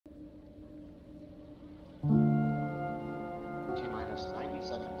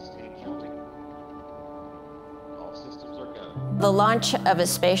The launch of a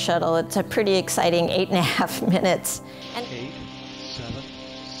space shuttle, it's a pretty exciting 8.5 minutes. And 8, 7,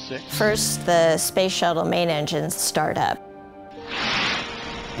 6. first, the space shuttle main engines start up.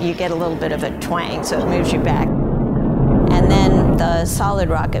 You get a little bit of a twang, so it moves you back. And then the solid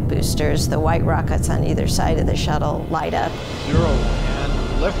rocket boosters, the white rockets on either side of the shuttle, light up. 0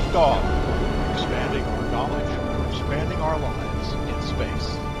 and lift off. Expanding our knowledge, expanding our lives in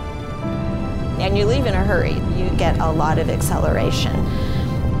space. And you leave in a hurry. You get a lot of acceleration.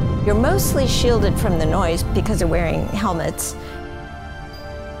 You're mostly shielded from the noise because of wearing helmets.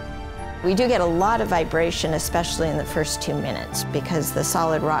 We do get a lot of vibration, especially in the first 2 minutes, because the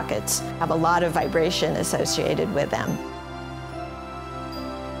solid rockets have a lot of vibration associated with them.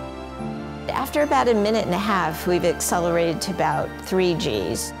 After about 1.5 minutes, we've accelerated to about 3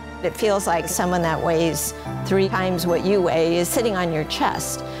 Gs. It feels like someone that weighs 3 times what you weigh is sitting on your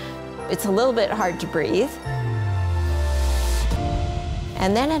chest. It's a little bit hard to breathe.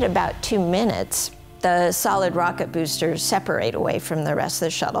 And then at about 2 minutes, the solid rocket boosters separate away from the rest of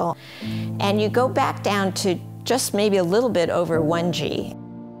the shuttle, and you go back down to just maybe a little bit over 1 G.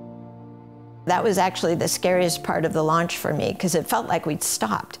 That was actually the scariest part of the launch for me, because it felt like we'd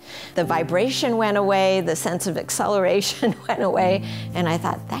stopped. The vibration went away, the sense of acceleration went away, and I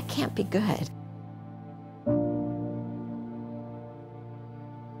thought, that can't be good.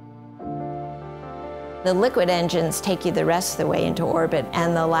 The liquid engines take you the rest of the way into orbit,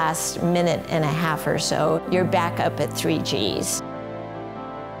 and the last 1.5 minutes or so, you're back up at 3 Gs.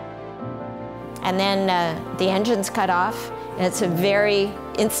 And then the engines cut off, and it's a very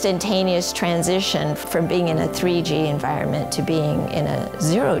instantaneous transition from being in a 3 G environment to being in a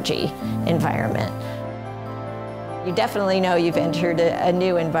 0 G environment. You definitely know you've entered a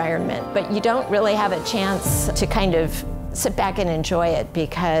new environment, but you don't really have a chance to kind of sit back and enjoy it,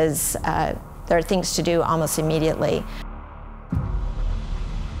 because there are things to do almost immediately.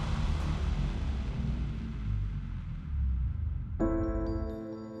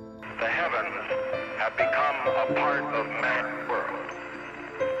 The heavens have become a part of man's world.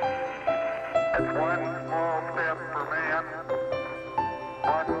 It's one small step for man,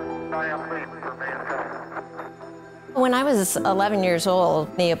 one giant leap for mankind. When I was 11 years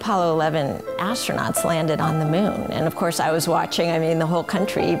old, the Apollo 11 astronauts landed on the moon. And of course I was watching. I mean, the whole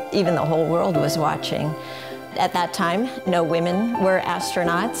country, even the whole world was watching. At that time, no women were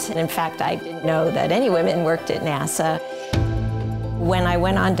astronauts. And in fact, I didn't know that any women worked at NASA. When I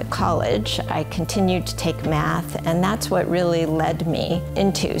went on to college, I continued to take math, and that's what really led me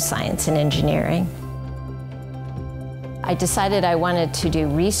into science and engineering. I decided I wanted to do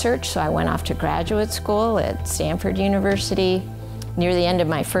research, so I went off to graduate school at Stanford University. Near the end of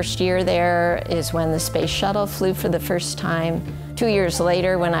my first year there is when the space shuttle flew for the first time. 2 years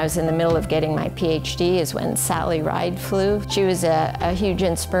later, when I was in the middle of getting my PhD, is when Sally Ride flew. She was a huge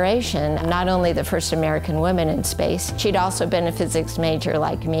inspiration, not only the first American woman in space, she'd also been a physics major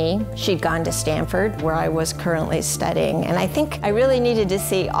like me. She'd gone to Stanford, where I was currently studying, and I think I really needed to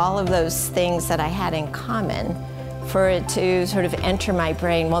see all of those things that I had in common for it to sort of enter my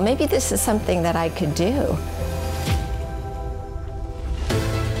brain. Well, maybe this is something that I could do.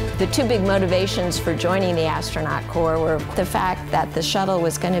 The 2 big motivations for joining the astronaut corps were the fact that the shuttle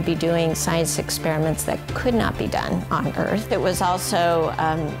was going to be doing science experiments that could not be done on Earth. It was also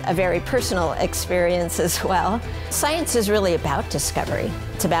a very personal experience as well. Science is really about discovery.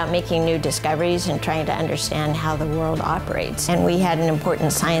 It's about making new discoveries and trying to understand how the world operates. And we had an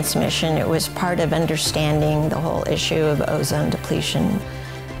important science mission. It was part of understanding the whole issue of ozone depletion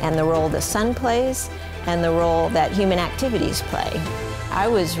and the role the sun plays and the role that human activities play. I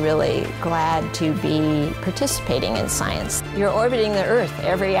was really glad to be participating in science. You're orbiting the Earth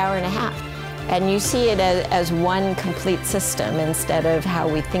every hour and a half, and you see it as one complete system instead of how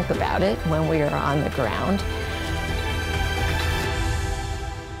we think about it when we are on the ground.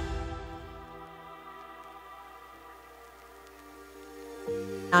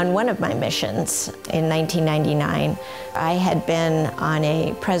 On one of my missions in 1999, I had been on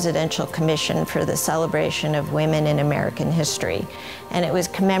a presidential commission for the celebration of women in American history, and it was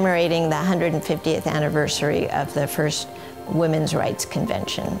commemorating the 150th anniversary of the first Women's Rights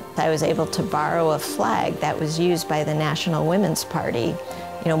Convention. I was able to borrow a flag that was used by the National Women's Party,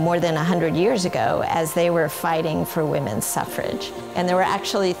 more than 100 years ago, as they were fighting for women's suffrage. And there were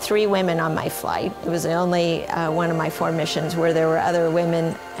actually 3 women on my flight. It was the only one of my 4 missions where there were other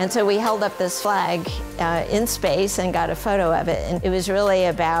women. And so we held up this flag in space and got a photo of it. And it was really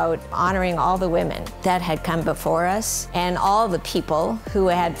about honoring all the women that had come before us and all the people who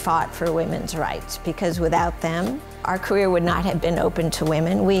had fought for women's rights, because without them, our career would not have been open to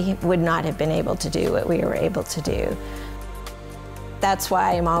women. We would not have been able to do what we were able to do. That's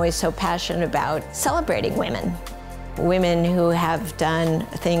why I'm always so passionate about celebrating women. Women who have done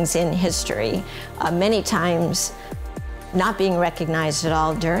things in history, many times not being recognized at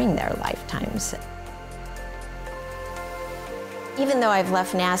all during their lifetimes. Even though I've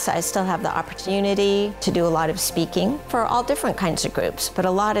left NASA, I still have the opportunity to do a lot of speaking for all different kinds of groups, but a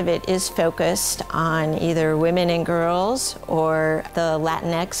lot of it is focused on either women and girls or the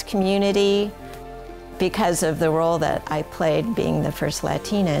Latinx community because of the role that I played being the first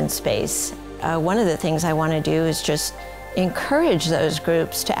Latina in space. One of the things I want to do is just encourage those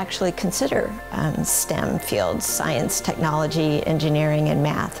groups to actually consider STEM fields, science, technology, engineering, and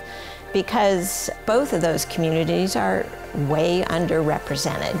math, because both of those communities are way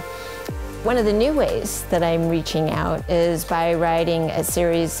underrepresented. One of the new ways that I'm reaching out is by writing a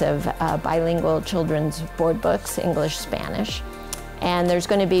series of bilingual children's board books, English, Spanish. And there's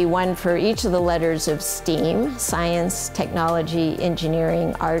going to be one for each of the letters of STEAM, science, technology,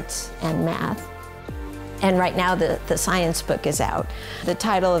 engineering, arts, and math. And right now the science book is out. The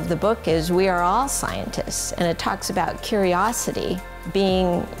title of the book is We Are All Scientists, and it talks about curiosity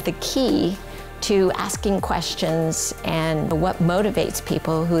being the key to asking questions and what motivates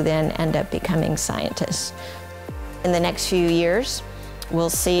people who then end up becoming scientists. In the next few years, we'll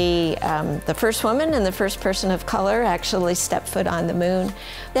see the first woman and the first person of color actually step foot on the moon,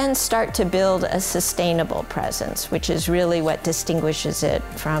 then start to build a sustainable presence, which is really what distinguishes it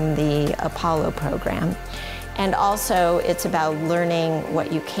from the Apollo program. And also, it's about learning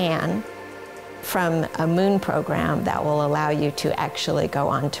what you can from a moon program that will allow you to actually go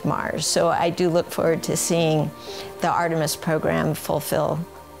on to Mars. So I do look forward to seeing the Artemis program fulfill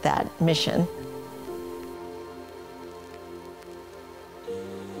that mission.